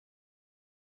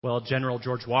Well, General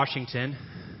George Washington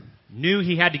knew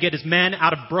he had to get his men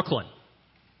out of Brooklyn,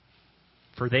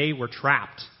 for they were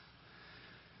trapped.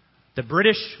 The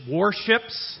British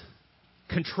warships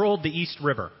controlled the East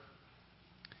River,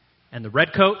 and the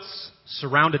Redcoats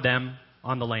surrounded them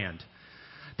on the land.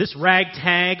 This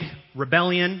ragtag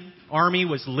rebellion army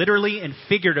was literally and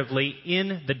figuratively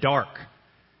in the dark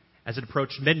as it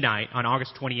approached midnight on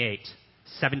August 28,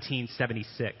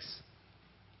 1776.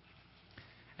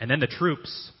 And then the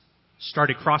troops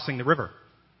started crossing the river.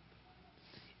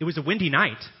 It was a windy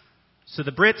night, so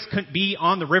the Brits couldn't be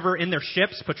on the river in their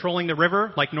ships patrolling the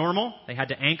river like normal. They had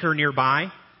to anchor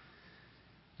nearby.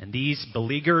 And these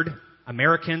beleaguered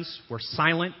Americans were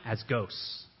silent as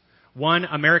ghosts. One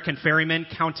American ferryman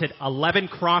counted 11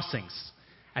 crossings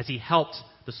as he helped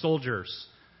the soldiers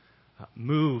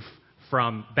move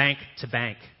from bank to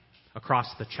bank across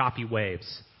the choppy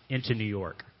waves into New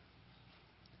York.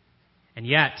 And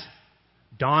yet,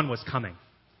 dawn was coming,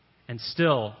 and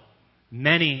still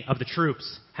many of the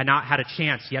troops had not had a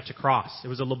chance yet to cross. It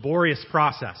was a laborious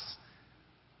process.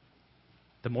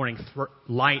 The morning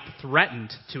light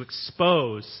threatened to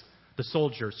expose the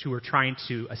soldiers who were trying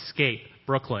to escape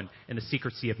Brooklyn in the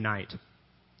secrecy of night.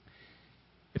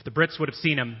 If the Brits would have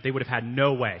seen them, they would have had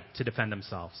no way to defend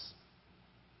themselves.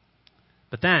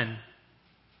 But then,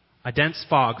 a dense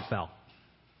fog fell.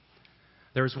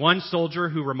 There was one soldier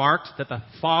who remarked that the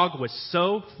fog was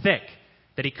so thick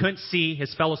that he couldn't see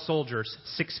his fellow soldiers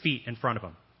 6 feet in front of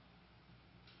him.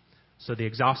 So the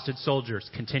exhausted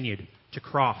soldiers continued to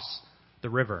cross the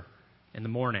river in the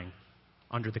morning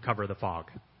under the cover of the fog,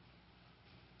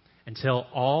 until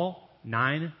all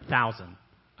 9,000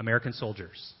 American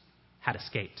soldiers had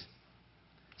escaped,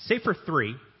 save for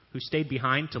 3 who stayed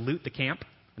behind to loot the camp,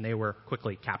 and they were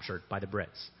quickly captured by the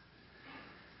Brits.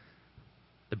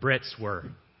 The Brits were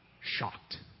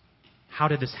shocked. How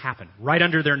did this happen? Right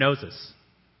under their noses.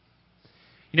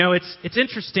 You know, it's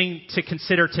interesting to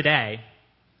consider today,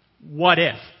 what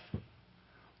if?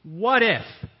 What if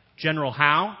General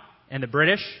Howe and the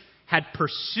British had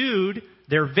pursued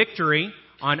their victory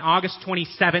on August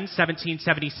 27,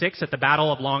 1776 at the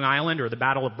Battle of Long Island, or the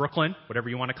Battle of Brooklyn, whatever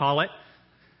you want to call it?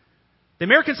 The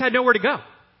Americans had nowhere to go.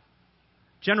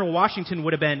 General Washington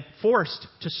would have been forced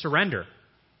to surrender.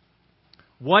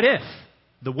 What if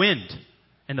the wind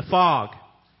and the fog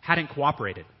hadn't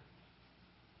cooperated?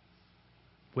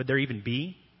 Would there even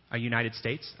be a United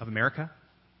States of America?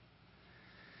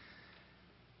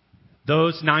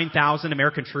 Those 9,000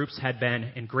 American troops had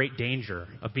been in great danger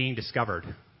of being discovered,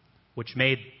 which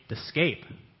made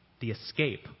the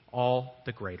escape all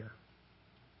the greater.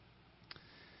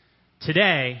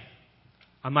 Today,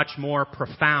 a much more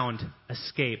profound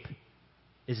escape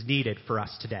is needed for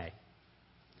us today.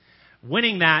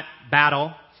 Winning that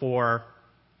battle for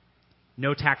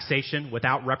no taxation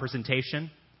without representation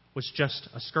was just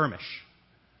a skirmish.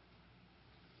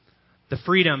 The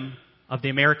freedom of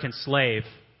the American slave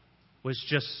was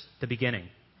just the beginning.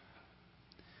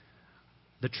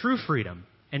 The true freedom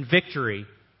and victory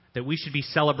that we should be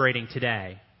celebrating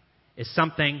today is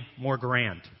something more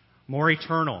grand, more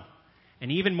eternal,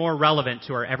 and even more relevant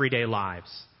to our everyday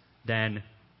lives than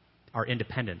our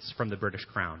independence from the British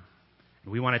Crown.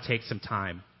 And we want to take some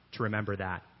time to remember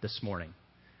that this morning,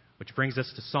 which brings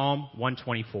us to Psalm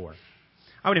 124.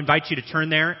 I would invite you to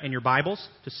turn there in your Bibles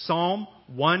to Psalm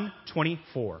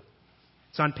 124.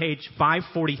 It's on page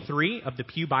 543 of the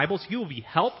Pew Bibles. You will be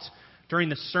helped during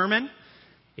the sermon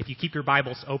if you keep your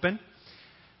Bibles open.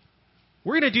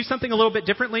 We're going to do something a little bit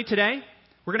differently today.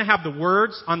 We're going to have the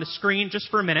words on the screen just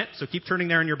for a minute, so keep turning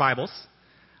there in your Bibles.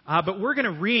 But we're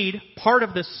going to read part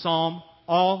of this psalm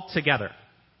all together.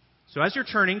 So as you're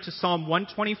turning to Psalm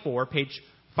 124, page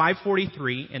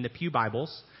 543 in the Pew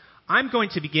Bibles, I'm going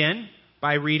to begin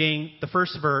by reading the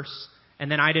first verse,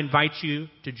 and then I'd invite you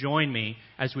to join me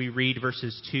as we read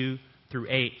verses 2 through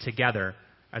 8 together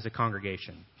as a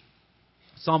congregation.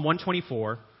 Psalm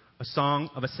 124, a song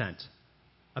of ascent,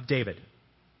 of David.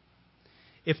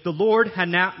 If the Lord had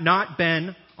not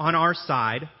been on our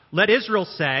side, let Israel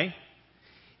say,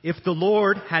 if the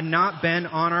Lord had not been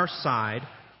on our side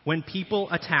when people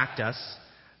attacked us,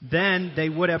 then they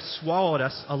would have swallowed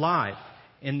us alive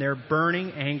in their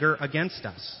burning anger against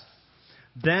us.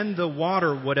 Then the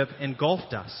water would have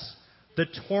engulfed us. The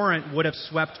torrent would have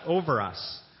swept over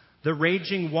us. The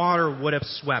raging water would have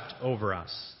swept over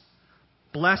us.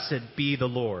 Blessed be the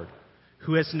Lord,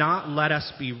 who has not let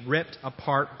us be ripped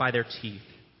apart by their teeth.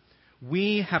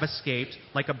 We have escaped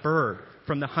like a bird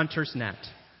from the hunter's net.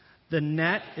 The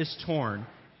net is torn,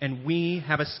 and we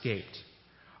have escaped.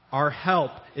 Our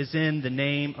help is in the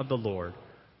name of the Lord,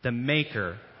 the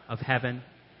maker of heaven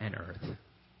and earth.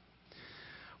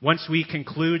 Once we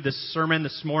conclude this sermon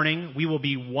this morning, we will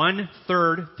be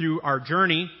 1/3 through our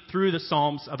journey through the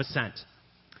Psalms of Ascent.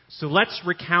 So let's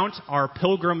recount our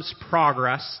pilgrim's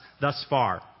progress thus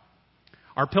far.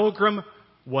 Our pilgrim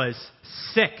was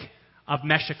sick of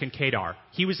Meshech and Kedar.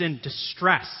 He was in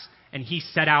distress, and he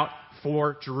set out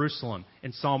for Jerusalem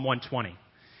in Psalm 120.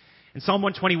 In Psalm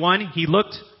 121, he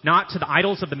looked not to the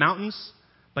idols of the mountains,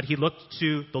 but he looked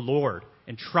to the Lord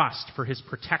in trust for his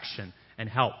protection and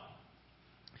help.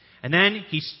 And then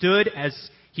he stood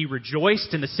as he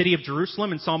rejoiced in the city of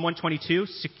Jerusalem in Psalm 122,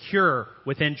 secure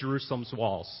within Jerusalem's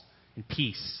walls in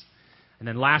peace. And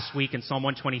then last week in Psalm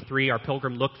 123, our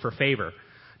pilgrim looked for favor,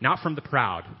 not from the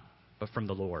proud, but from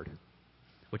the Lord.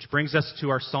 Which brings us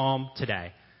to our psalm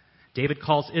today. David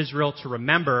calls Israel to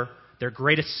remember their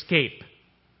great escape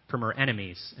from her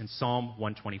enemies in Psalm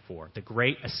 124, the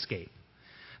great escape.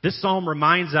 This psalm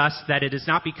reminds us that it is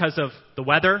not because of the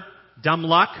weather, dumb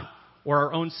luck, or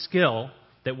our own skill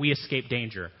that we escape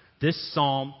danger. This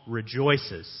psalm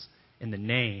rejoices in the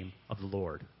name of the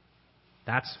Lord.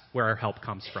 That's where our help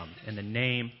comes from, in the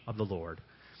name of the Lord.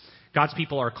 God's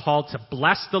people are called to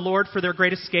bless the Lord for their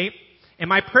great escape. And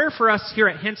my prayer for us here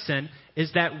at Hinson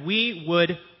is that we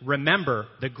would remember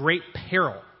the great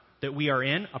peril that we are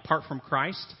in apart from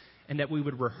Christ, and that we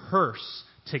would rehearse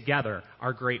together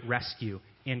our great rescue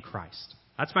in Christ.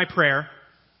 That's my prayer.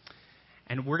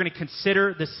 And we're going to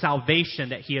consider the salvation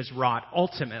that he has wrought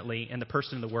ultimately in the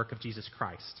person and the work of Jesus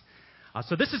Christ.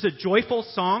 So this is a joyful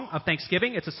song of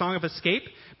thanksgiving. It's a song of escape.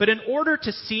 But in order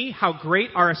to see how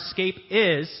great our escape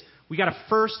is, we got to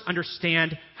first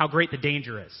understand how great the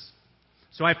danger is.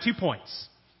 So I have 2 points.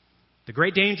 The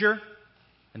great danger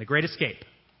and the great escape.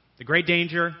 The great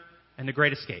danger and the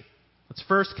great escape. Let's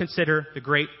first consider the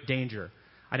great danger.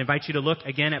 I'd invite you to look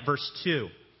again at verse 2.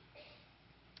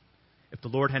 If the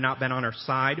Lord had not been on our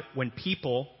side when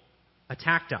people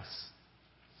attacked us.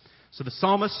 So the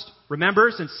psalmist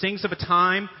remembers and sings of a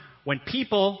time when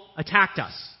people attacked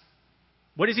us.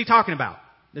 What is he talking about?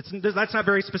 That's not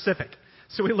very specific.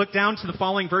 So we look down to the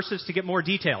following verses to get more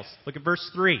details. Look at verse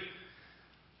 3.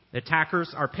 The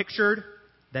attackers are pictured,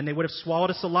 then they would have swallowed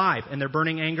us alive in their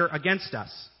burning anger against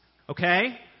us.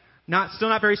 Okay? Still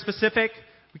not very specific.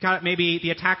 We got maybe the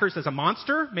attackers as a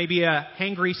monster, maybe a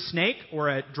hangry snake or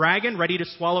a dragon ready to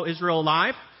swallow Israel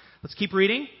alive. Let's keep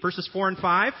reading. Verses 4 and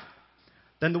 5.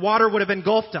 Then the water would have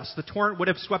engulfed us. The torrent would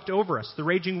have swept over us. The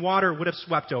raging water would have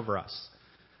swept over us.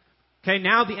 Okay,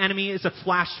 now the enemy is a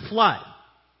flash flood,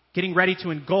 getting ready to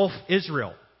engulf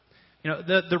Israel.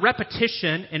 The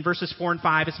repetition in verses 4 and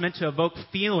 5 is meant to evoke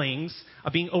feelings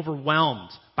of being overwhelmed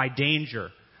by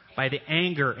danger, by the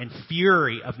anger and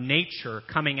fury of nature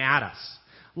coming at us.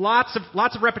 Lots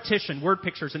of repetition, word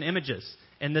pictures, and images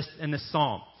in this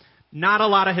psalm. Not a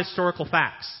lot of historical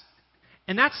facts.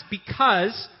 And that's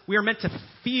because we are meant to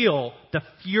feel the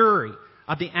fury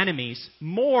of the enemies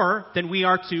more than we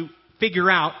are to figure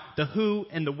out the who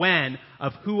and the when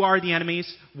of who are the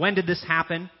enemies, when did this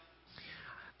happen.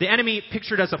 The enemy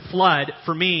pictured as a flood,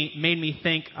 for me, made me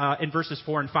think, in verses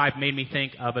 4 and 5, made me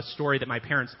think of a story that my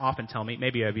parents often tell me.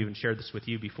 Maybe I've even shared this with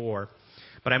you before.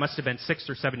 But I must have been 6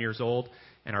 or 7 years old,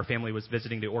 and our family was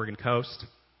visiting the Oregon coast.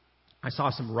 I saw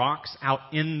some rocks out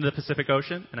in the Pacific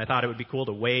Ocean, and I thought it would be cool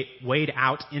to wade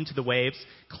out into the waves,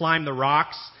 climb the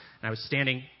rocks, and I was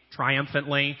standing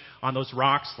triumphantly on those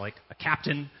rocks like a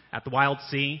captain at the wild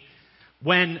sea,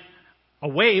 when a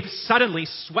wave suddenly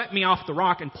swept me off the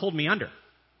rock and pulled me under.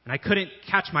 And I couldn't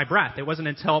catch my breath. It wasn't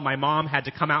until my mom had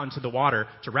to come out into the water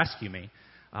to rescue me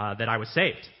that I was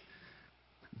saved.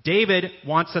 David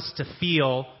wants us to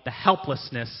feel the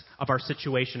helplessness of our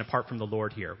situation apart from the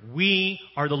Lord here. We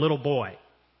are the little boy,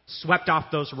 swept off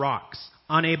those rocks,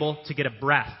 unable to get a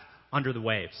breath under the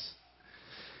waves.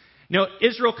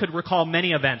 Israel could recall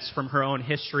many events from her own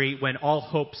history when all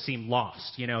hope seemed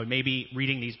lost. Maybe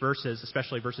reading these verses,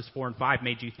 especially verses 4 and 5,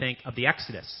 made you think of the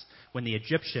Exodus, when the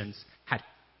Egyptians had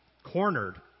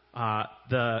cornered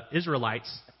the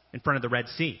Israelites in front of the Red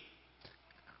Sea.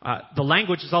 The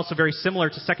language is also very similar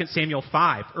to 2 Samuel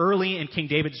 5. Early in King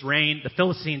David's reign, the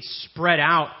Philistines spread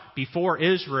out before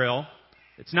Israel.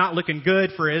 It's not looking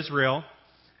good for Israel.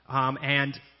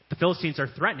 And the Philistines are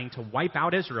threatening to wipe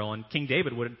out Israel, and King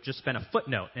David would have just been a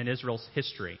footnote in Israel's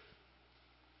history.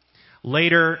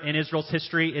 Later in Israel's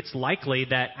history, it's likely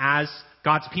that as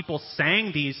God's people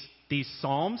sang these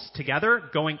psalms together,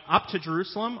 going up to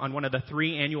Jerusalem on one of the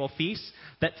 3 annual feasts,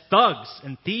 that thugs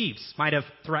and thieves might have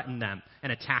threatened them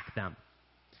and attacked them.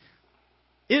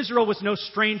 Israel was no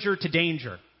stranger to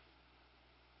danger.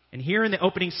 And here in the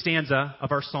opening stanza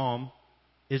of our psalm,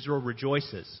 Israel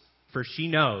rejoices, for she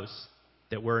knows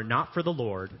that were it not for the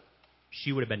Lord,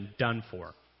 she would have been done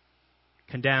for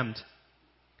condemned,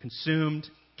 consumed,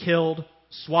 killed,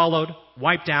 swallowed,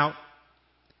 wiped out.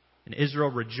 And Israel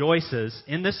rejoices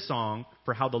in this song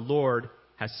for how the Lord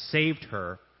has saved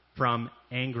her from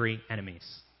angry enemies.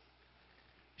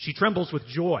 She trembles with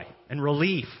joy and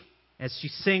relief as she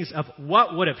sings of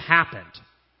what would have happened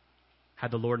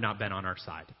had the Lord not been on our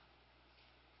side.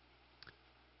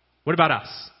 What about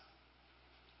us?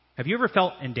 Have you ever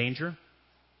felt in danger?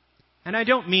 And I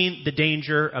don't mean the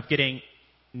danger of getting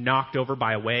knocked over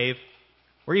by a wave,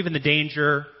 or even the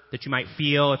danger that you might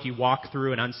feel if you walk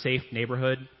through an unsafe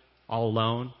neighborhood all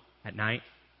alone at night.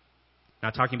 I'm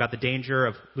not talking about the danger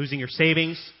of losing your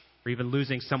savings or even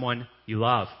losing someone you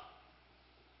love.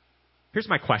 Here's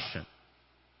my question.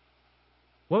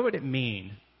 What would it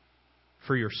mean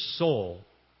for your soul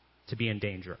to be in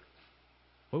danger?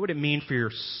 What would it mean for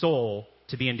your soul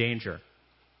to be in danger?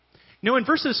 You know, in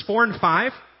verses 4 and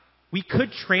 5, we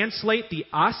could translate the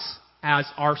us as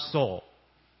our soul.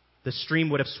 The stream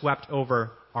would have swept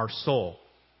over our soul.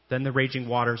 Then the raging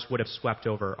waters would have swept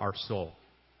over our soul.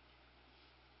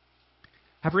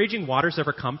 Have raging waters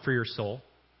ever come for your soul?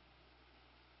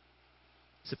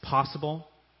 Is it possible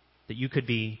that you could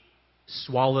be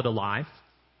swallowed alive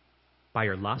by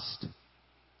your lust?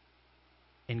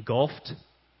 Engulfed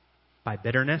by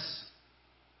bitterness?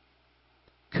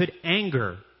 Could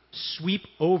anger sweep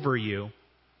over you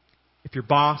if your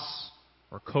boss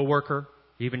or coworker, or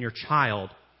even your child,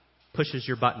 pushes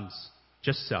your buttons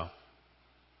just so?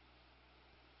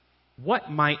 What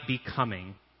might be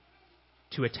coming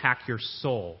to attack your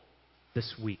soul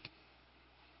this week?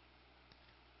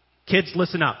 Kids,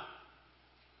 listen up.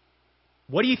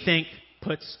 What do you think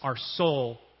puts our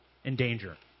soul in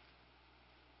danger?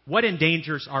 What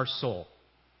endangers our soul?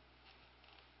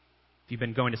 If you've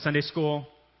been going to Sunday school,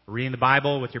 or reading the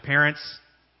Bible with your parents,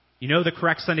 you know the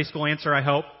correct Sunday school answer, I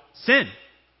hope. Sin.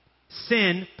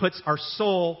 Sin puts our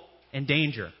soul in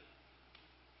danger.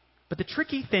 But the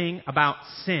tricky thing about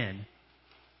sin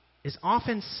is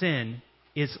often sin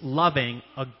is loving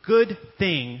a good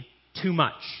thing too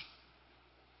much.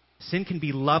 Sin can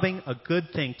be loving a good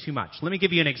thing too much. Let me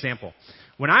give you an example.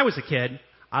 When I was a kid,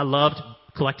 I loved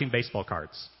collecting baseball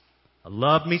cards. I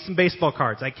loved me some baseball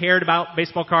cards. I cared about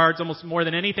baseball cards almost more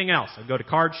than anything else. I'd go to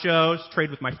card shows, trade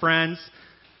with my friends.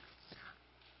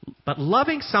 But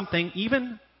loving something,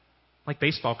 even like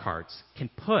baseball cards, can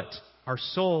put our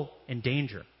soul in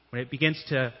danger when it begins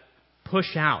to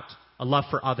push out a love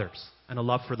for others and a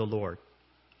love for the Lord.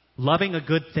 Loving a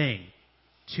good thing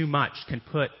too much can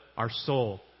put our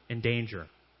soul in danger.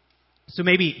 So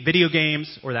maybe video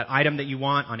games or that item that you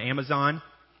want on Amazon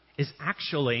is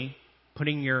actually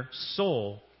putting your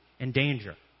soul in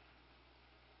danger.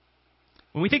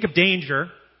 When we think of danger,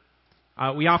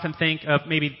 we often think of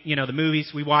maybe, the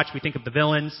movies we watch. We think of the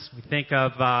villains. We think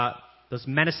of those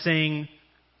menacing,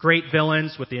 great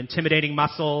villains with the intimidating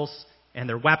muscles and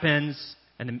their weapons,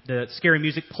 and the scary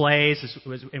music plays,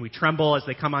 and we tremble as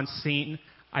they come on scene.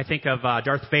 I think of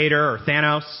Darth Vader or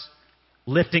Thanos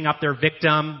lifting up their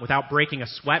victim without breaking a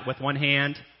sweat with one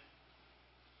hand.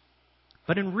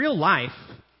 But in real life,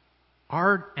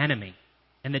 our enemy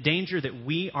and the danger that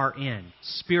we are in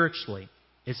spiritually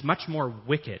is much more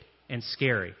wicked and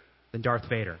scary than Darth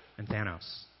Vader and Thanos.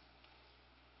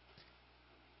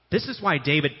 This is why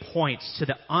David points to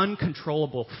the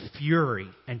uncontrollable fury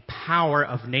and power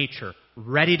of nature,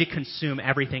 ready to consume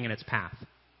everything in its path.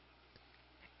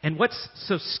 And what's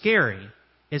so scary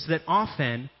is that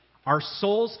often our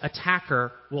soul's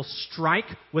attacker will strike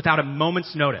without a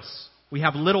moment's notice. We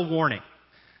have little warning.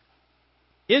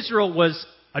 Israel was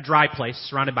a dry place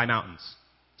surrounded by mountains.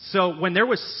 So when there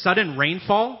was sudden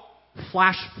rainfall,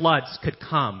 flash floods could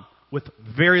come with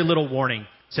very little warning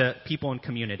to people and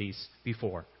communities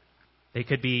before. They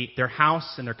could be, their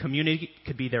house and their community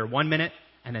could be there 1 minute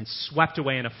and then swept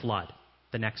away in a flood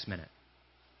the next minute.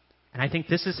 And I think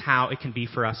this is how it can be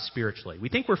for us spiritually. We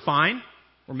think we're fine.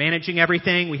 We're managing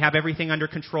everything. We have everything under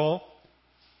control.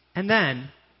 And then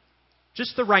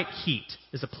just the right heat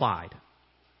is applied.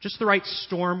 Just the right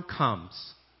storm comes.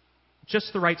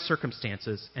 Just the right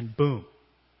circumstances, and boom,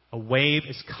 a wave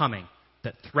is coming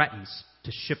that threatens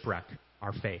to shipwreck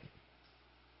our faith.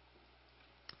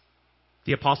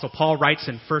 The Apostle Paul writes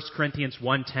in 1 Corinthians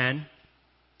 1:10,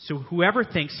 "So whoever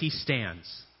thinks he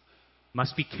stands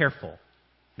must be careful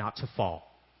not to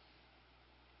fall."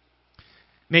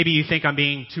 Maybe you think I'm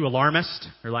being too alarmist.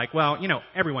 You're like, well,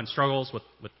 everyone struggles with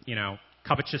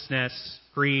covetousness,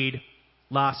 greed,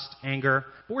 lust, anger.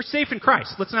 But we're safe in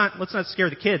Christ. Let's not scare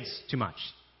the kids too much.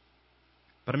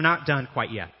 But I'm not done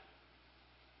quite yet.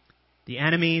 The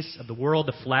enemies of the world,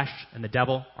 the flesh, and the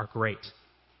devil are great.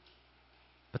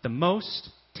 But the most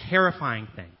terrifying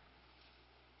thing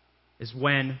is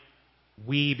when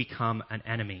we become an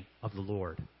enemy of the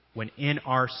Lord. When in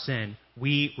our sin,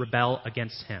 we rebel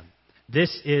against him.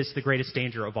 This is the greatest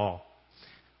danger of all.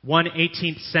 One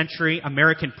 18th century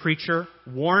American preacher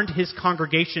warned his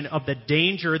congregation of the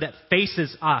danger that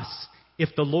faces us if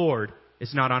the Lord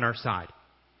is not on our side.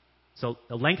 So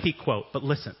a lengthy quote, but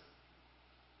listen.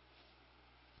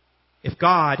 If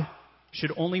God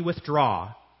should only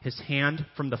withdraw his hand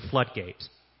from the floodgate,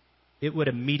 it would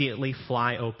immediately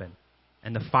fly open,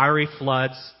 and the fiery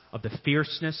floods of the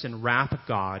fierceness and wrath of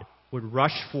God would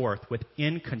rush forth with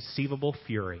inconceivable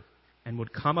fury and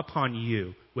would come upon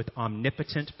you with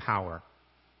omnipotent power.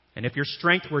 And if your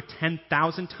strength were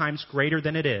 10,000 times greater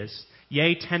than it is,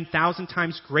 yea, 10,000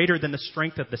 times greater than the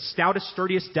strength of the stoutest,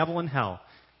 sturdiest devil in hell,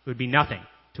 it would be nothing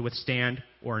to withstand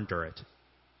or endure it.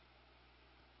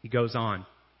 He goes on,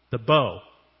 the bow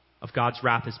of God's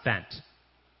wrath is bent,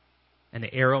 and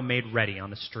the arrow made ready on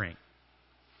the string.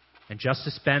 And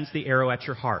justice bends the arrow at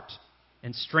your heart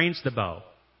and strains the bow,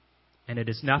 and it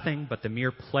is nothing but the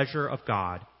mere pleasure of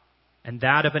God, and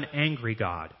that of an angry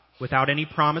God, without any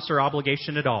promise or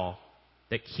obligation at all,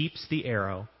 that keeps the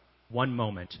arrow one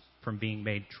moment from being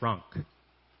made drunk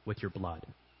with your blood.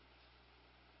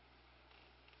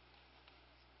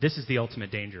 This is the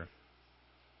ultimate danger.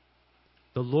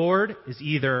 The Lord is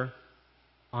either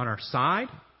on our side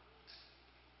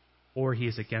or he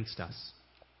is against us.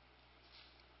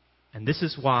 And this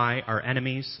is why our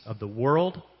enemies of the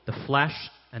world, the flesh,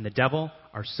 and the devil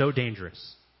are so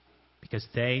dangerous, because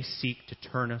they seek to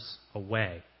turn us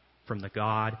away from the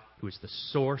God who is the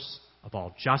source of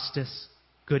all justice,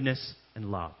 goodness, and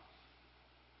love.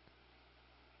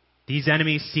 These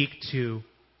enemies seek to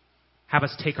have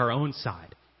us take our own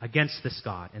side against this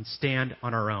God and stand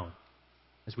on our own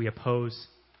as we oppose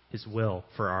his will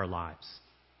for our lives.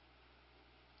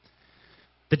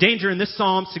 The danger in this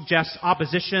psalm suggests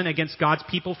opposition against God's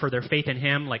people for their faith in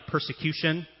him, like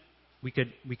persecution. We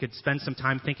could spend some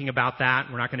time thinking about that.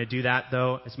 We're not going to do that,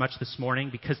 though, as much this morning,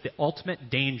 because the ultimate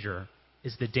danger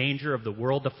is the danger of the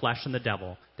world, the flesh, and the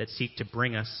devil that seek to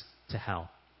bring us to hell.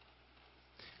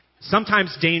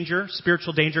 Sometimes danger,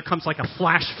 spiritual danger, comes like a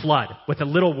flash flood with a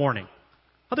little warning.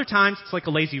 Other times, it's like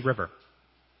a lazy river.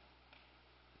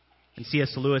 In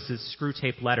C.S. Lewis's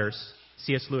Screwtape Letters,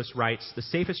 C.S. Lewis writes, "The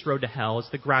safest road to hell is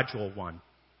the gradual one,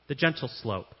 the gentle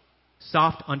slope,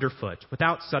 soft underfoot,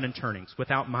 without sudden turnings,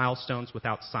 without milestones,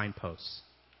 without signposts."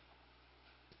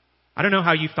 I don't know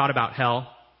how you've thought about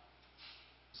hell.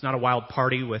 It's not a wild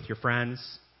party with your friends.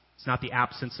 It's not the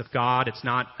absence of God. It's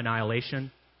not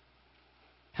annihilation.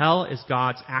 Hell is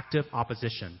God's active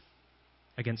opposition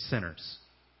against sinners.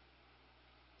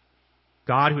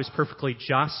 God, who is perfectly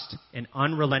just and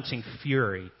unrelenting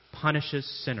fury, punishes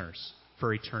sinners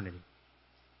for eternity.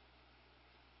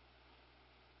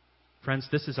 Friends,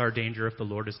 this is our danger if the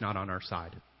Lord is not on our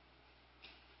side.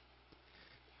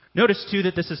 Notice, too,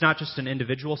 that this is not just an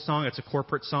individual song, it's a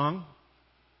corporate song.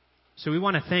 So we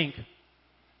want to think,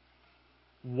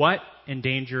 what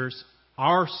endangers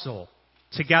our soul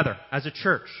together as a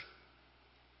church?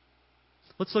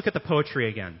 Let's look at the poetry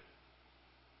again.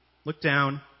 Look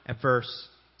down at verse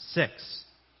 6.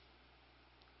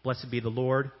 Blessed be the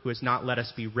Lord, who has not let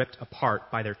us be ripped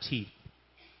apart by their teeth.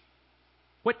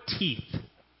 What teeth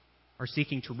are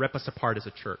seeking to rip us apart as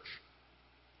a church?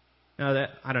 Now,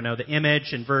 the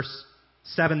image in verse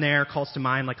 7 there calls to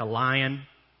mind like a lion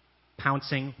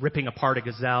pouncing, ripping apart a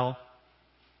gazelle.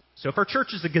 So if our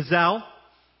church is a gazelle,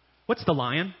 what's the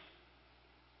lion?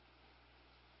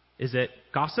 Is it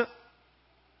gossip?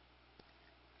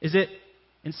 Is it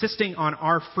insisting on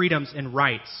our freedoms and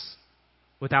rights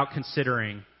without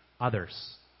considering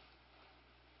others?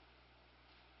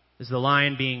 Is the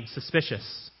lion being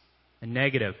suspicious and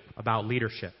negative about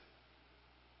leadership?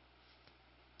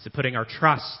 Is it putting our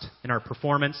trust in our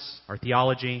performance, our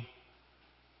theology?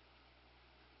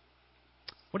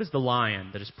 What is the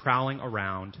lion that is prowling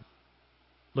around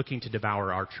looking to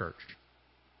devour our church?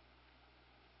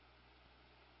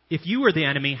 If you were the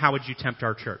enemy, how would you tempt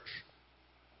our church?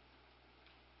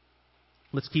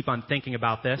 Let's keep on thinking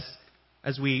about this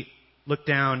as we look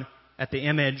down at the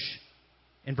image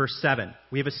in verse 7.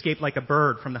 We have escaped like a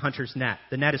bird from the hunter's net.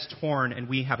 The net is torn and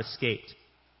we have escaped.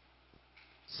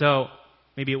 So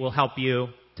maybe it will help you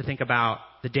to think about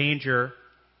the danger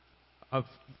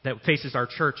that faces our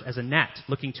church as a net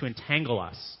looking to entangle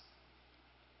us.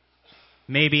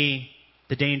 Maybe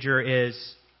the danger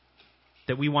is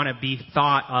that we want to be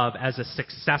thought of as a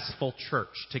successful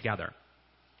church together.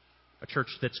 A church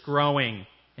that's growing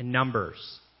in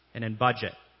numbers and in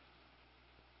budget.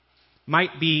 Might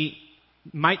the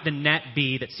net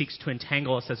be that seeks to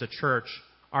entangle us as a church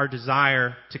our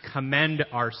desire to commend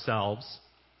ourselves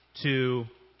to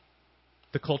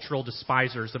the cultural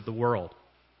despisers of the world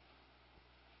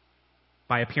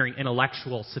by appearing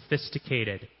intellectual,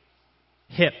 sophisticated,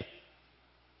 hip,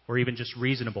 or even just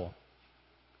reasonable.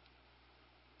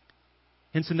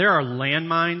 Henson, there are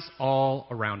landmines all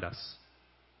around us.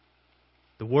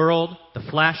 The world, the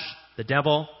flesh, the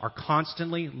devil are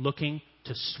constantly looking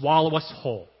to swallow us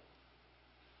whole.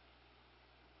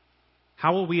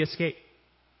 How will we escape?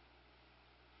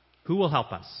 Who will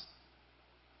help us?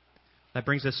 That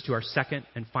brings us to our second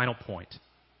and final point,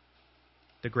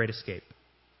 the great escape.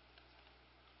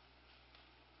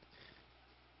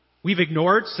 We've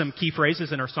ignored some key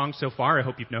phrases in our song so far, I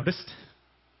hope you've noticed.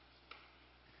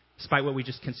 Despite what we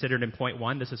just considered in point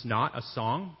 1, this is not a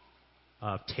song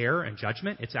of terror and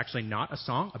judgment. It's actually not a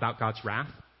song about God's wrath.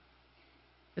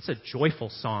 It's a joyful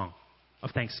song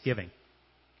of thanksgiving.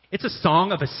 It's a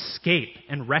song of escape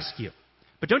and rescue.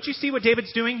 But don't you see what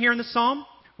David's doing here in the psalm?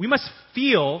 We must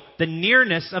feel the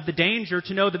nearness of the danger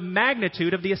to know the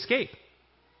magnitude of the escape.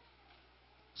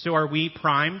 So are we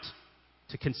primed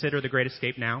to consider the great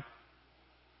escape now?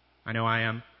 I know I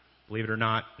am. Believe it or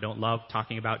not, I don't love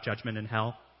talking about judgment and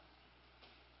hell.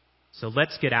 So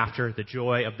let's get after the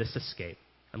joy of this escape.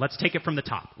 And let's take it from the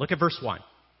top. Look at verse 1.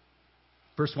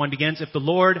 Verse 1 begins, if the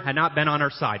Lord had not been on our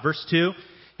side. Verse 2,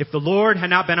 if the Lord had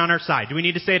not been on our side. Do we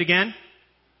need to say it again?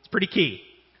 It's pretty key.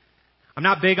 I'm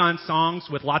not big on songs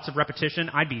with lots of repetition.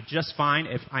 I'd be just fine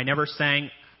if I never sang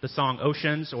the song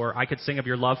Oceans or I Could Sing of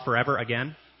Your Love Forever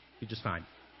again. Be just fine.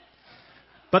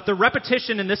 But the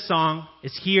repetition in this song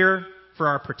is here for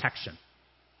our protection.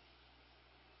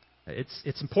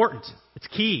 It's important. It's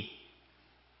key.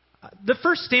 The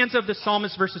first stanza of the psalm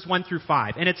is verses 1 through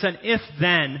 5, and it's an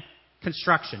if-then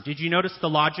construction. Did you notice the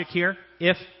logic here?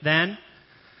 If-then.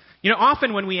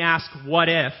 Often when we ask, what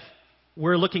if,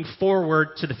 we're looking forward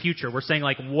to the future. We're saying,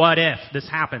 like, what if this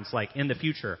happens, like, in the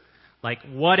future? Like,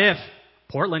 what if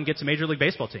Portland gets a Major League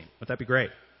Baseball team? Would that be great?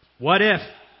 What if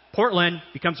Portland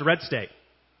becomes a red state?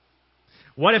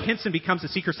 What if Hinson becomes a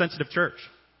seeker-sensitive church?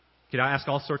 Could I ask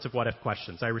all sorts of what-if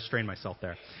questions? I restrain myself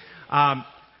there.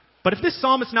 But this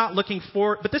psalm is not looking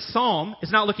forward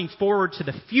to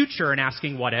the future and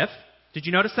asking what if. Did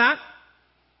you notice that?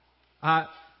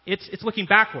 It's looking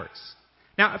backwards.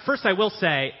 Now, at first I will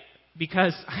say,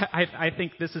 because I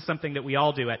think this is something that we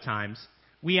all do at times,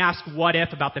 we ask what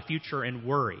if about the future and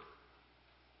worry.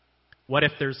 What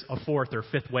if there's a fourth or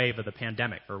fifth wave of the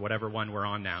pandemic or whatever one we're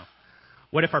on now?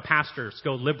 What if our pastors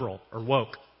go liberal or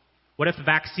woke? What if the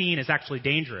vaccine is actually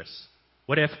dangerous?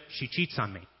 What if she cheats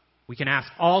on me? We can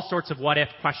ask all sorts of what-if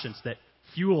questions that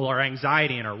fuel our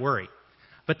anxiety and our worry.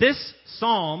 But this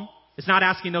psalm is not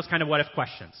asking those kind of what-if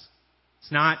questions.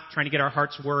 It's not trying to get our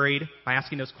hearts worried by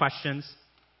asking those questions.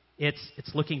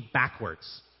 It's looking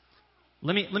backwards.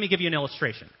 Let me give you an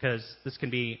illustration, because this can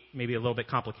be maybe a little bit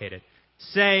complicated.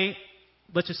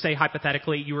 Let's just say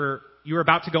hypothetically, you were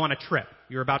about to go on a trip.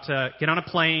 You were about to get on a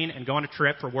plane and go on a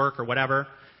trip for work or whatever,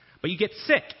 but you get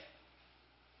sick.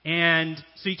 And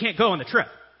so you can't go on the trip.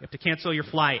 You have to cancel your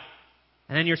flight.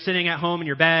 And then you're sitting at home in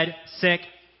your bed, sick,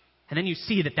 and then you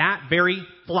see that very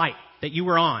flight that you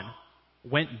were on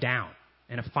went down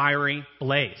in a fiery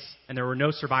blaze, and there were no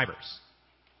survivors.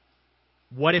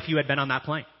 What if you had been on that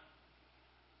plane?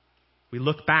 We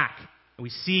look back and we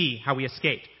see how we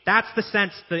escaped. That's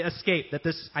the escape that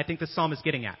I think this psalm is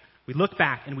getting at. We look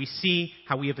back and we see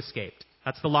how we have escaped.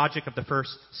 That's the logic of the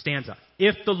first stanza.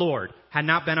 If the Lord had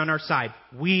not been on our side,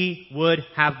 we would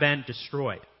have been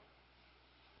destroyed.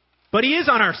 But He is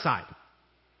on our side.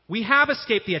 We have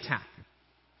escaped the attack.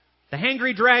 The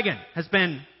hangry dragon has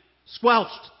been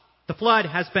squelched. The flood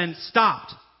has been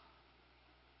stopped.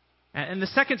 And the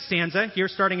second stanza, here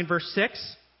starting in verse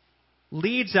 6,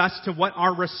 leads us to what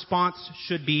our response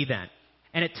should be then.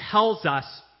 And it tells us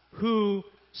who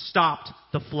stopped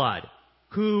the flood,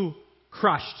 who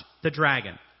crushed the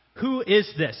dragon. Who is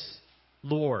this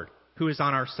Lord who is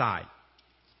on our side?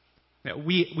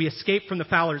 We escape from the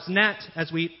fowler's net, as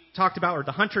we talked about, or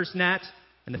the hunter's net,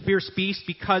 and the fierce beast,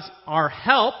 because our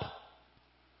help,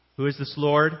 who is this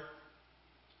Lord?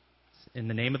 In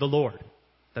the name of the Lord,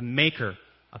 the maker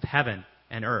of heaven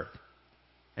and earth.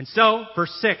 And so,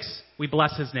 verse 6, we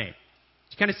bless His name.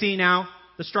 You kind of see now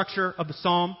the structure of the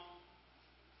psalm?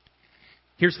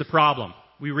 Here's the problem.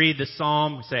 We read this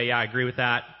psalm, we say, yeah, I agree with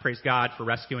that. Praise God for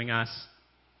rescuing us.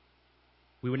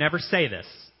 We would never say this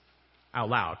out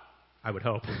loud, I would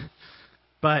hope.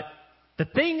 But the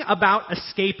thing about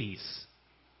escapees,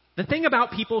 the thing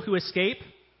about people who escape,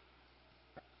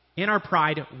 in our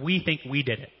pride, we think we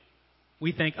did it.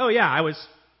 We think, oh yeah, I was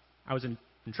in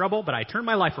trouble, but I turned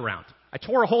my life around. I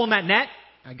tore a hole in that net,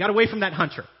 I got away from that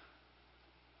hunter.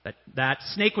 That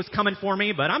snake was coming for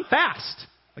me, but I'm fast.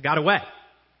 I got away.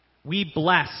 We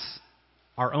bless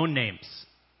our own names.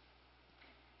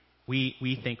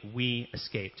 We think we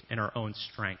escaped in our own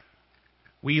strength.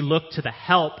 We look to the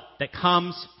help that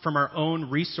comes from our own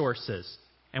resources,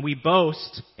 and we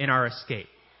boast in our escape.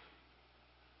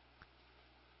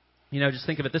 Just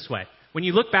think of it this way. When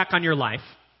you look back on your life,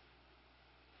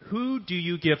 who do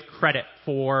you give credit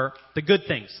for the good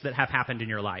things that have happened in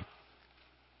your life?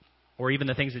 Or even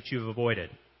the things that you've avoided?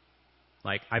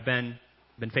 Like, I've been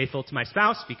faithful to my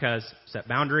spouse because set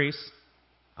boundaries,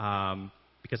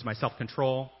 because of my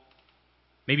self-control.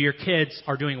 Maybe your kids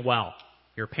are doing well.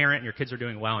 You're a parent and your kids are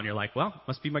doing well, and you're like, well,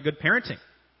 must be my good parenting.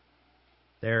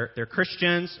 They're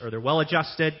Christians or they're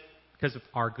well-adjusted because of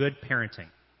our good parenting.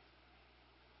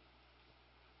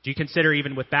 Do you consider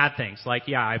even with bad things? Like,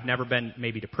 yeah, I've never been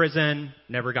maybe to prison,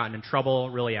 never gotten in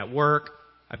trouble really at work.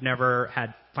 I've never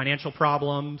had financial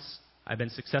problems. I've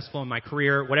been successful in my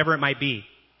career, whatever it might be.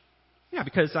 Yeah,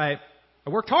 because I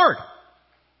worked hard.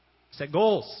 Set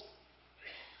goals.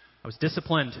 I was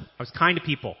disciplined. I was kind to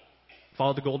people.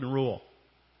 Followed the golden rule.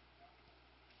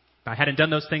 If I hadn't done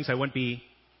those things, I wouldn't be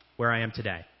where I am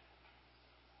today.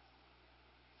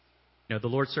 The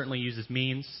Lord certainly uses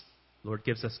means. The Lord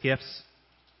gives us gifts.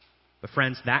 But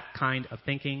friends, that kind of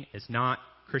thinking is not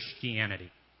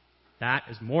Christianity. That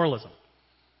is moralism.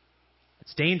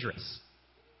 It's dangerous.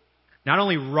 Not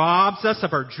only robs us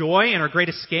of our joy and our great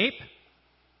escape,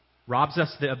 robs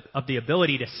us of the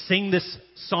ability to sing this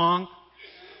song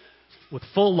with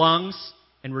full lungs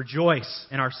and rejoice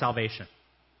in our salvation.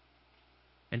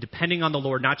 And depending on the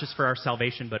Lord, not just for our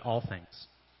salvation, but all things.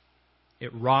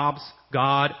 It robs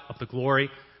God of the glory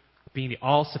of being the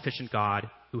all-sufficient God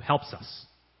who helps us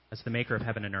as the maker of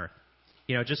heaven and earth.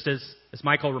 Just as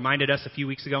Michael reminded us a few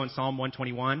weeks ago in Psalm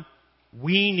 121,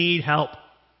 we need help.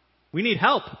 We need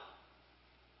help.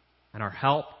 And our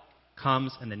help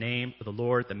comes in the name of the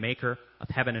Lord, the maker of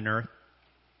heaven and earth.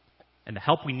 And the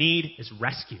help we need is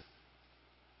rescue.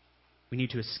 We need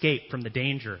to escape from the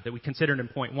danger that we considered in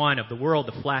point 1 of the world,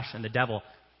 the flesh, and the devil,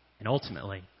 and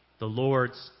ultimately the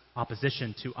Lord's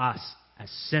opposition to us as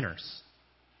sinners.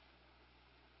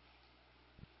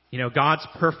 God's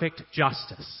perfect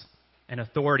justice and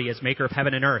authority as maker of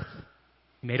heaven and earth.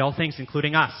 He made all things,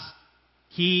 including us.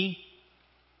 He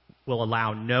will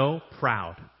allow no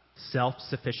proud,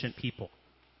 self-sufficient people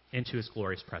into His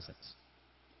glorious presence.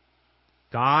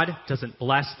 God doesn't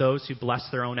bless those who bless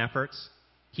their own efforts.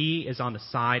 He is on the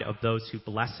side of those who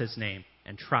bless His name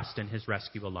and trust in His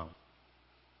rescue alone.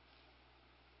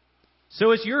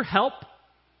 So is your help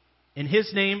in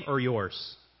His name or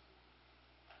yours?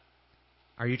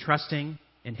 Are you trusting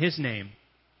in His name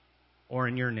or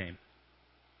in your name?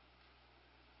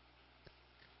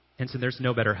 And so there's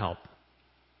no better help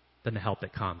than the help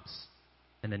that comes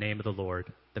in the name of the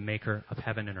Lord, the maker of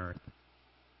heaven and earth.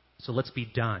 So let's be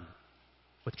done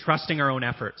with trusting our own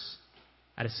efforts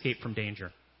at escape from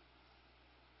danger.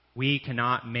 We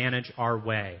cannot manage our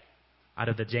way out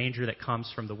of the danger that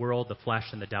comes from the world, the flesh,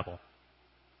 and the devil.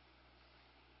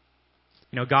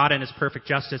 God in His perfect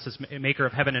justice as maker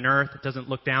of heaven and earth doesn't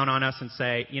look down on us and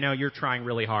say, you're trying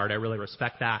really hard. I really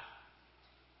respect that.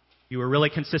 You were really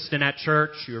consistent at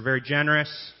church. You were very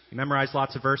generous. You memorized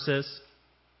lots of verses.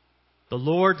 The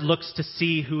Lord looks to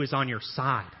see who is on your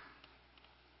side.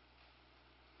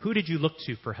 Who did you look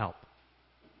to for help?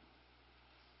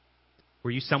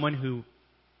 Were you someone who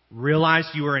realized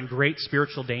you were in great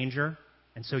spiritual danger,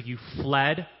 and so you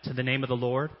fled to the name of the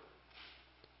Lord?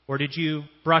 Or did you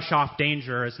brush off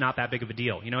danger as not that big of a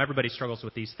deal? Everybody struggles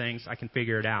with these things. I can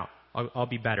figure it out. I'll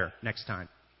be better next time.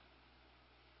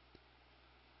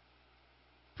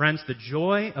 Friends, the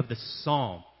joy of the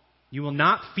psalm, you will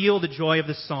not feel the joy of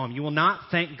the psalm. You will not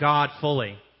thank God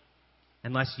fully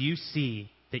unless you see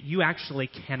that you actually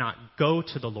cannot go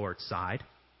to the Lord's side.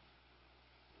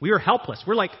 We are helpless.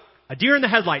 We're like a deer in the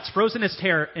headlights, frozen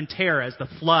in terror as the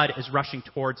flood is rushing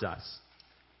towards us.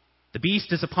 The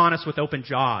beast is upon us with open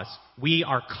jaws. We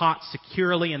are caught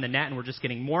securely in the net, and we're just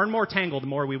getting more and more tangled the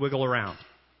more we wiggle around.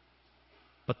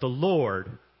 But the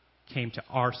Lord came to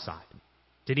our side.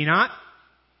 Did He not?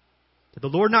 Did the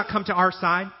Lord not come to our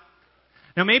side?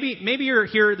 Now, maybe you're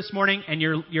here this morning and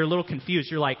you're a little confused.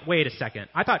 You're like, wait a second.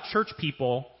 I thought church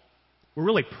people were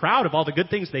really proud of all the good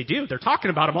things they do. They're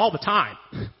talking about them all the time.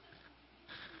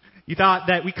 You thought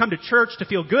that we come to church to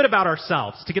feel good about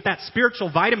ourselves, to get that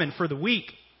spiritual vitamin for the week.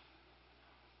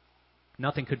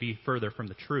 Nothing could be further from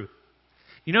the truth.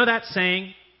 You know that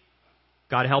saying,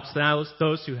 God helps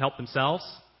those who help themselves?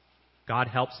 God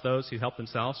helps those who help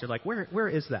themselves. You're like, where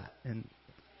is that? And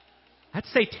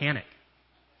that's satanic.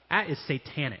 That is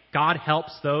satanic. God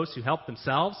helps those who help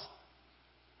themselves.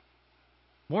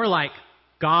 More like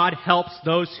God helps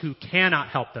those who cannot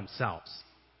help themselves,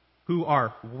 who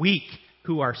are weak,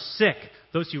 who are sick,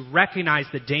 those who recognize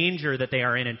the danger that they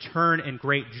are in and turn in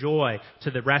great joy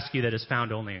to the rescue that is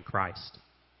found only in Christ.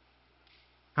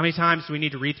 How many times do we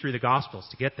need to read through the Gospels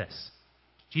to get this?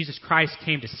 Jesus Christ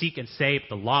came to seek and save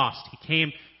the lost. He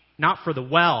came not for the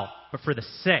well, but for the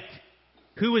sick.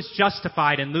 Who was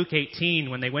justified in Luke 18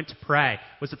 when they went to pray?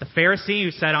 Was it the Pharisee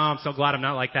who said, "Oh, I'm so glad I'm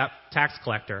not like that tax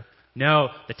collector"? No,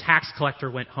 the tax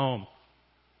collector went home,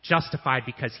 justified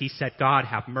because he said, "God,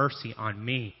 have mercy on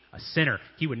me, a sinner."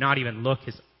 He would not even look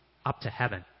up to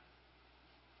heaven.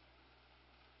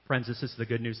 Friends, this is the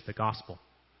good news of the gospel.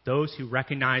 Those who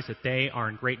recognize that they are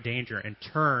in great danger and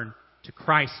turn to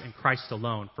Christ and Christ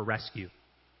alone for rescue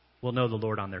will know the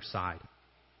Lord on their side.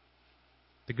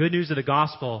 The good news of the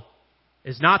gospel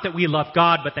is not that we love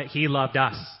God, but that He loved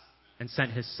us and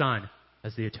sent His Son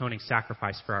as the atoning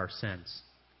sacrifice for our sins.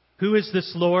 Who is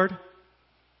this Lord?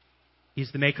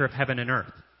 He's the maker of heaven and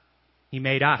earth. He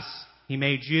made us. He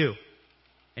made you.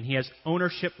 And He has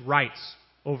ownership rights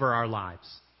over our lives.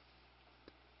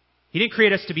 He didn't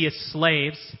create us to be His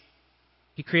slaves.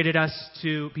 He created us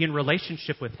to be in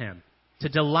relationship with Him, to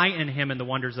delight in Him and the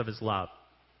wonders of His love.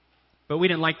 But we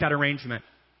didn't like that arrangement.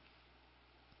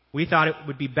 We thought it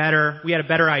would be better. We had a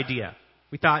better idea.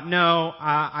 We thought, no,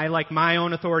 I like my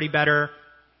own authority better.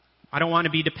 I don't want to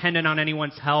be dependent on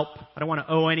anyone's help. I don't want to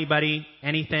owe anybody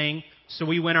anything. So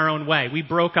we went our own way. We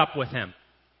broke up with Him.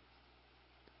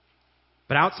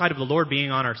 But outside of the Lord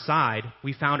being on our side,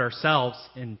 we found ourselves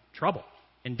in trouble,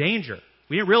 in danger.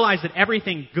 We didn't realize that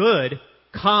everything good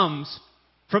comes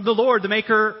from the Lord, the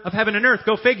maker of heaven and earth.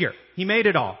 Go figure. He made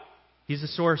it all. He's the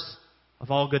source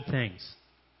of all good things.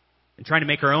 In trying to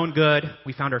make our own good,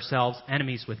 we found ourselves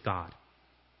enemies with God.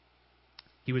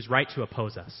 He was right to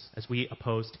oppose us as we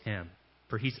opposed Him,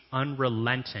 for He's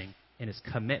unrelenting in His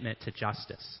commitment to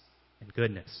justice and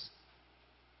goodness.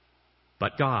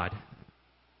 But God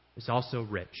is also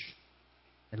rich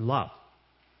in love.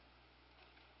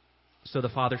 So the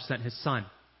Father sent His Son,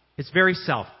 His very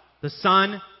self. The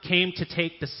Son came to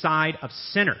take the side of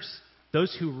sinners,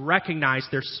 those who recognize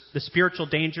the spiritual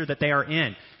danger that they are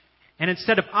in. And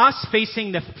instead of us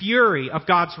facing the fury of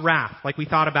God's wrath, like we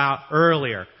thought about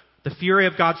earlier, the fury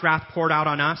of God's wrath poured out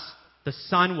on us, the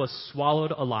Son was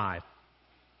swallowed alive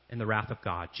in the wrath of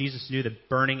God. Jesus knew the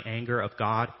burning anger of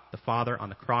God, the Father, on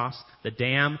the cross. The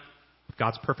dam of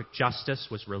God's perfect justice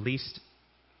was released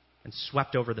and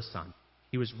swept over the Son.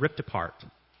 He was ripped apart.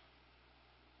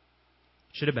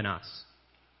 Should have been us.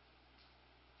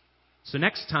 So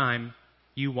next time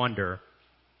you wonder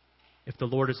if the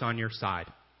Lord is on your side,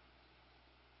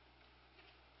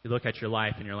 you look at your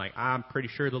life and you're like, I'm pretty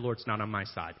sure the Lord's not on my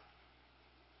side.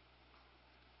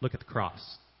 Look at the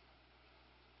cross.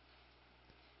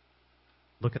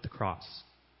 Look at the cross.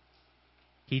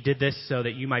 He did this so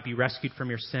that you might be rescued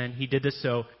from your sin. He did this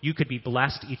so you could be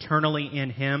blessed eternally in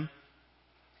Him.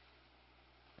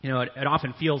 You know, it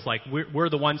often feels like we're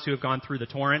the ones who have gone through the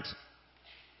torrent.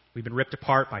 We've been ripped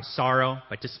apart by sorrow,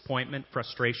 by disappointment,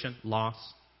 frustration, loss.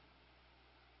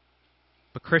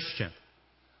 But Christian,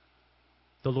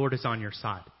 the Lord is on your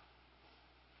side.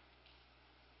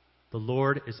 The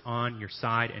Lord is on your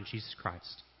side in Jesus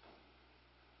Christ.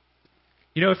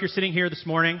 You know, if you're sitting here this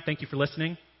morning, thank you for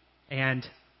listening, and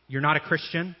you're not a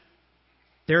Christian,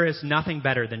 there is nothing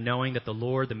better than knowing that the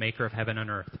Lord, the maker of heaven and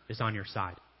earth, is on your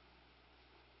side.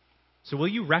 So will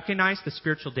you recognize the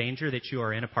spiritual danger that you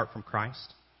are in apart from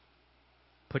Christ?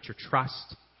 Put your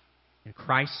trust in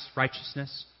Christ's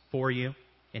righteousness for you,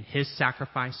 in His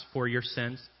sacrifice for your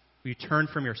sins. Will you turn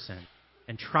from your sin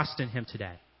and trust in Him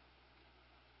today?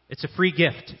 It's a free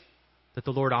gift that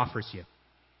the Lord offers you.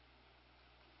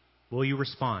 Will you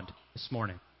respond this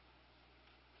morning?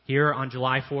 Here on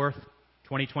July 4th,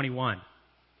 2021,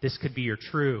 this could be your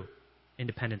true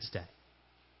Independence Day.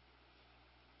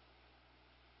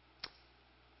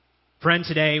 Friend,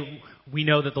 today we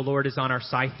know that the Lord is on our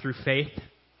side through faith.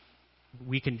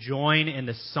 We can join in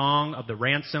the song of the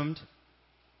ransomed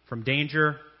from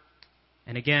danger.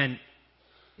 And again,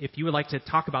 if you would like to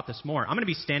talk about this more, I'm going to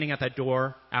be standing at that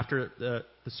door after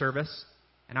the service,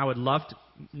 and I would love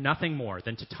nothing more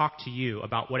than to talk to you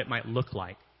about what it might look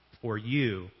like for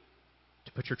you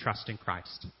to put your trust in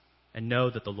Christ and know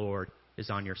that the Lord is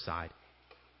on your side.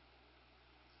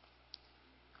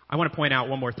 I want to point out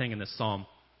one more thing in this psalm.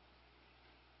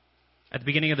 At the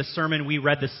beginning of the sermon, we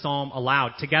read this psalm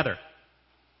aloud together.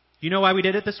 Do you know why we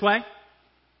did it this way?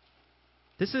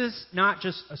 This is not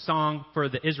just a song for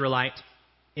the Israelite.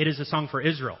 It is a song for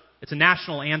Israel. It's a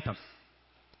national anthem.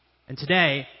 And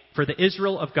today, for the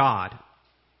Israel of God,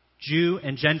 Jew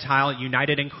and Gentile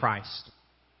united in Christ.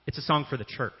 It's a song for the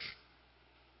church.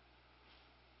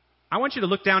 I want you to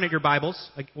look down at your Bibles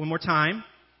one more time.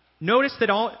 Notice that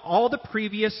all the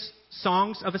previous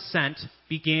songs of ascent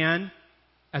began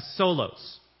as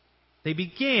solos. They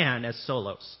began as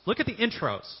solos. Look at the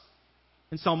intros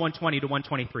in Psalm 120 to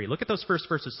 123. Look at those first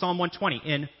verses. Psalm 120,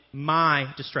 in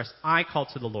my distress, I call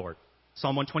to the Lord.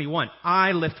 Psalm 121,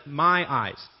 I lift my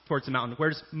eyes towards the mountain. Where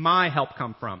does my help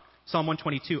come from? Psalm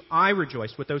 122, I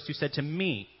rejoice with those who said to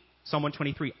me. Psalm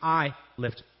 123, I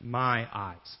lift my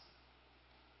eyes.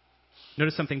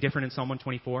 Notice something different in Psalm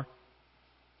 124.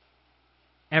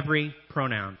 Every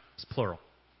pronoun is plural.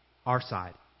 Our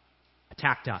side.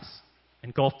 Attacked us.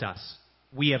 Engulfed us.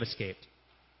 We have escaped.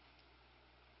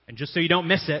 And just so you don't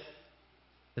miss it,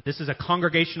 that this is a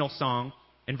congregational song.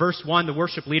 In verse 1, the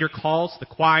worship leader calls the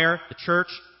choir, the church,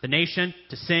 the nation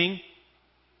to sing.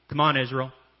 Come on,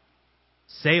 Israel.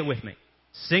 Say it with me.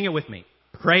 Sing it with me.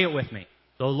 Pray it with me.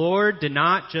 The Lord did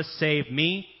not just save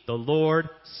me. The Lord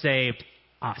saved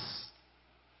us.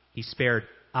 He spared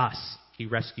us. He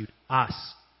rescued us.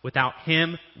 Without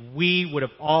Him, we would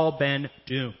have all been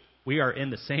doomed. We are in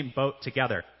the same boat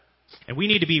together. And we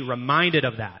need to be reminded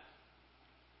of that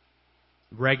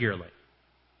regularly,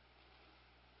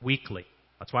 weekly.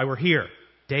 That's why we're here,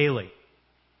 daily,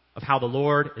 of how the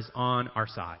Lord is on our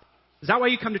side. Is that why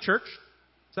you come to church?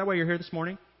 Is that why you're here this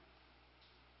morning?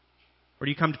 Or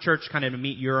do you come to church kind of to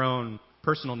meet your own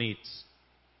personal needs?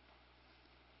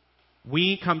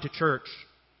 We come to church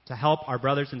to help our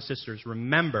brothers and sisters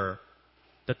remember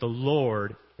that the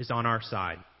Lord is on our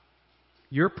side.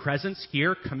 Your presence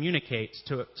here communicates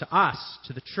to us,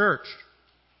 to the church.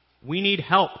 We need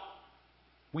help.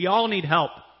 We all need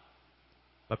help.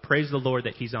 But praise the Lord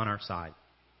that He's on our side.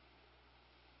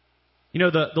 You know,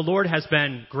 the Lord has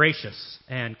been gracious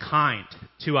and kind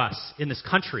to us in this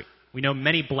country. We know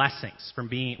many blessings from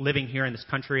living here in this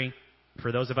country.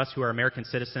 For those of us who are American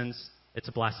citizens, it's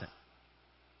a blessing.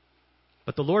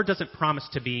 But the Lord doesn't promise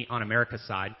to be on America's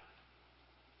side.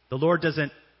 The Lord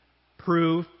doesn't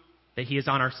prove that He is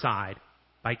on our side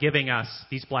by giving us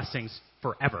these blessings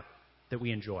forever that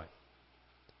we enjoy.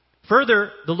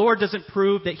 Further, the Lord doesn't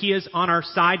prove that He is on our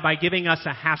side by giving us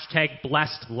a hashtag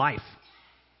blessed life.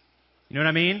 You know what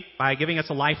I mean? By giving us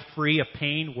a life free of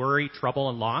pain, worry, trouble,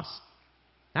 and loss.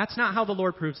 That's not how the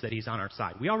Lord proves that He's on our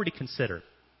side. We already considered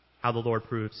how the Lord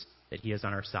proves that He is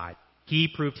on our side. He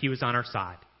proved He was on our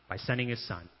side by sending His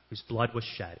Son, whose blood was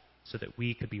shed, so that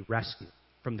we could be rescued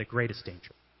from the greatest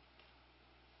danger.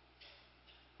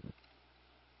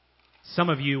 Some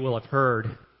of you will have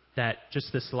heard that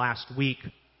just this last week,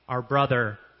 our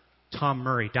brother Tom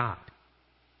Murray died.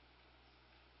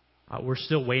 We're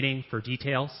still waiting for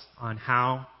details on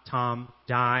how Tom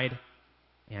died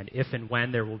and if and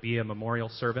when there will be a memorial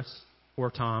service for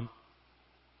Tom.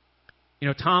 You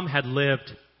know, Tom had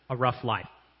lived a rough life,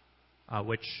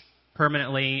 which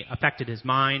permanently affected his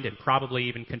mind and probably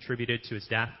even contributed to his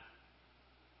death.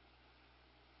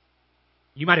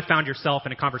 You might have found yourself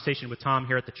in a conversation with Tom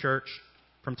here at the church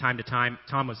from time to time.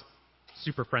 Tom was a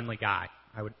super friendly guy.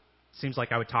 Seems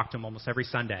like I would talk to him almost every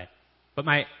Sunday. But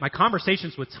my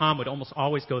conversations with Tom would almost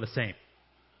always go the same.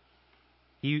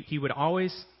 He would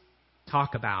always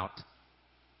talk about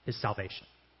his salvation.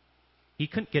 He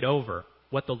couldn't get over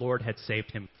what the Lord had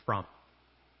saved him from.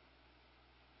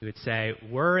 He would say,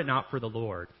 were it not for the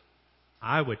Lord,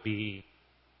 I would be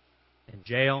in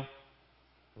jail,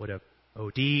 would have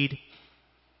OD'd.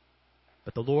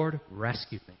 But the Lord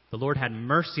rescued me. The Lord had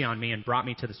mercy on me and brought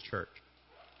me to this church.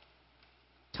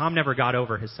 Tom never got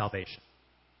over his salvation.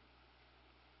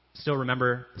 Still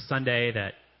remember the Sunday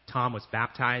that Tom was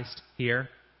baptized here.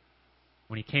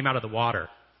 When he came out of the water,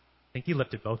 I think he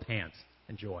lifted both hands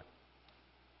in joy.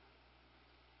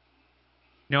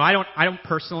 No, I don't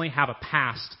personally have a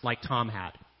past like Tom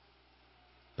had.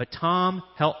 But Tom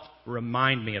helped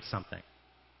remind me of something.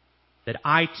 That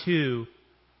I too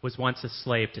was once a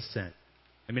slave to sin.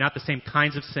 I mean, not the same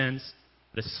kinds of sins,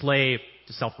 but a slave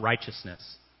to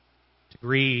self-righteousness, to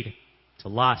greed, to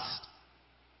lust.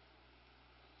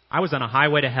 I was on a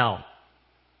highway to hell.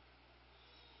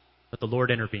 But the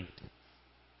Lord intervened.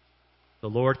 The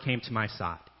Lord came to my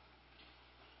side.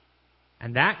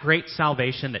 And that great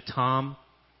salvation that Tom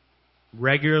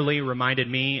regularly reminded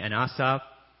me and us of,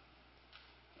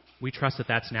 we trust that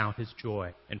that's now his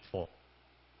joy in full.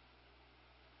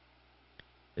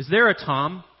 Is there a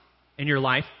Tom in your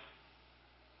life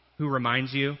who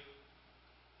reminds you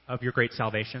of your great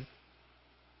salvation?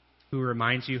 Who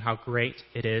reminds you how great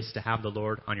it is to have the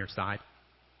Lord on your side?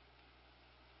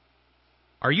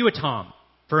 Are you a Tom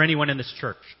for anyone in this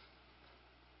church?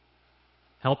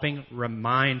 helping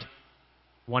remind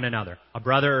one another, a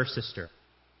brother or sister,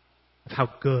 of how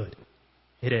good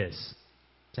it is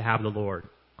to have the Lord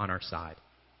on our side.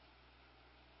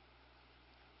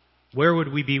 Where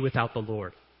would we be without the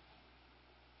Lord?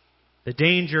 The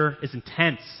danger is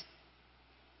intense.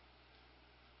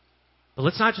 But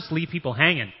let's not just leave people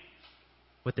hanging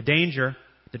with the danger,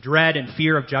 the dread and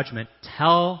fear of judgment.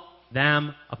 Tell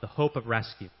them of the hope of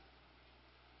rescue.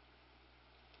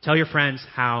 Tell your friends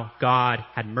how God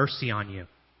had mercy on you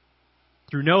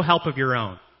through no help of your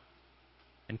own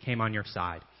and came on your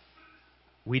side.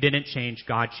 We didn't change.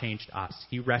 God changed us.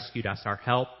 He rescued us. Our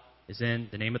help is in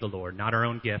the name of the Lord, not our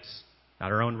own gifts,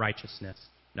 not our own righteousness,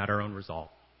 not our own resolve.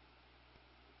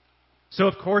 So,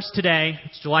 of course, today,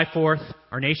 it's July 4th.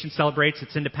 Our nation celebrates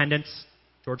its independence.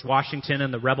 George Washington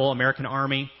and the rebel American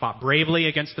army fought bravely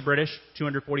against the British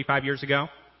 245 years ago.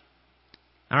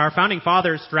 And our founding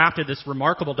fathers drafted this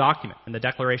remarkable document in the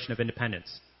Declaration of Independence.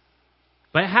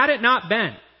 But had it not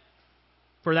been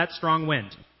for that strong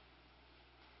wind,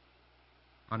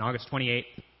 on August 28th,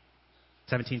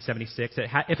 1776,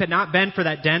 if it had not been for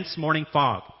that dense morning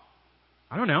fog,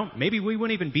 I don't know, maybe we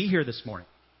wouldn't even be here this morning.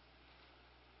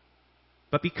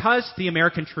 But because the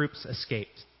American troops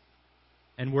escaped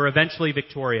and were eventually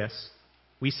victorious,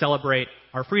 we celebrate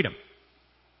our freedom.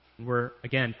 And we're,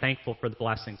 again, thankful for the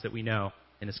blessings that we know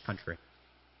in this country.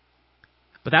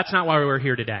 But that's not why we're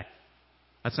here today.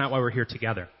 That's not why we're here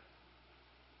together.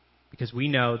 Because we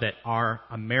know that our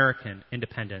American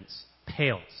independence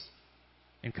pales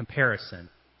in comparison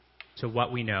to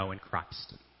what we know in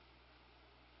Christ.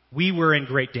 We were in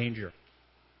great danger,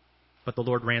 but the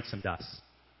Lord ransomed us.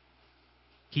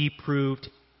 He proved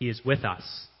He is with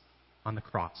us on the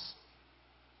cross.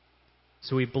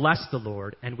 So we bless the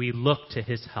Lord and we look to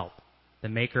His help, the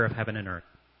maker of heaven and earth.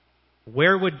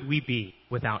 Where would we be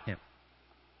without Him?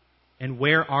 And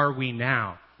where are we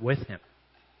now with Him?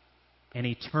 And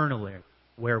eternally,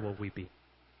 where will we be?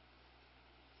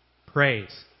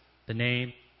 Praise the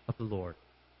name of the Lord.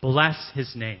 Bless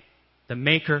His name, the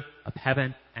maker of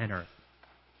heaven and earth,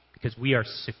 because we are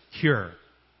secure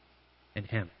in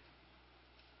Him.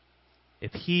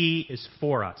 If He is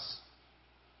for us,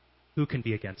 who can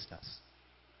be against us?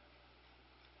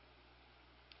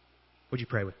 Would you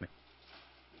pray with me?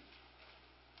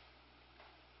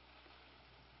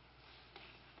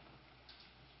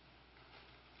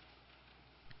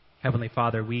 Heavenly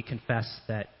Father, we confess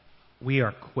that we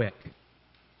are quick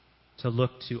to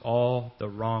look to all the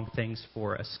wrong things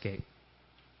for escape,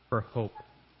 for hope,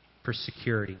 for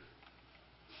security.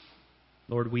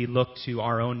 Lord, we look to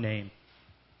our own name.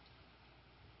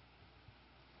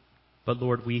 But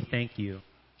Lord, we thank You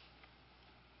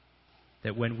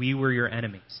that when we were Your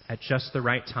enemies, at just the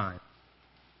right time,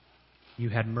 You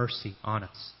had mercy on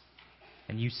us,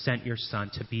 and You sent Your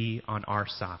Son to be on our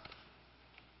side,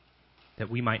 that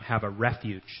we might have a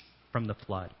refuge from the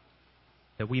flood,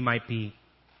 that we might be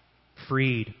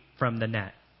freed from the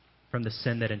net, from the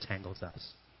sin that entangles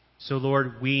us. So,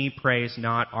 Lord, we praise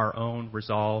not our own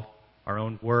resolve, our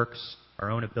own works,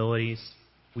 our own abilities.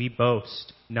 We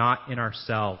boast not in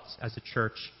ourselves as a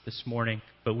church this morning,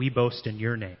 but we boast in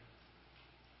Your name.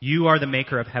 You are the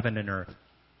maker of heaven and earth.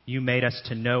 You made us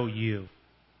to know You.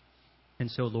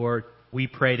 And so, Lord, we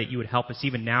pray that You would help us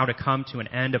even now to come to an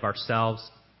end of ourselves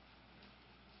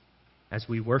as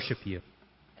we worship You.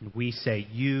 And we say,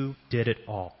 You did it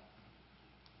all.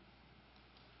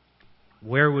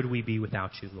 Where would we be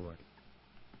without You, Lord?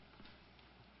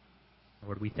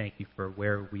 Lord, we thank You for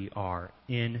where we are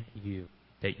in You,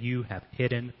 that You have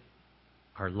hidden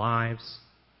our lives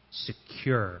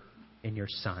secure in Your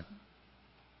Son.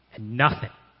 And nothing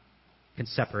can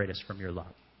separate us from Your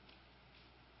love.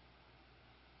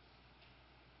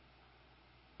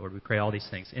 Lord, we pray all these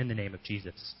things in the name of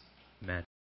Jesus. Amen.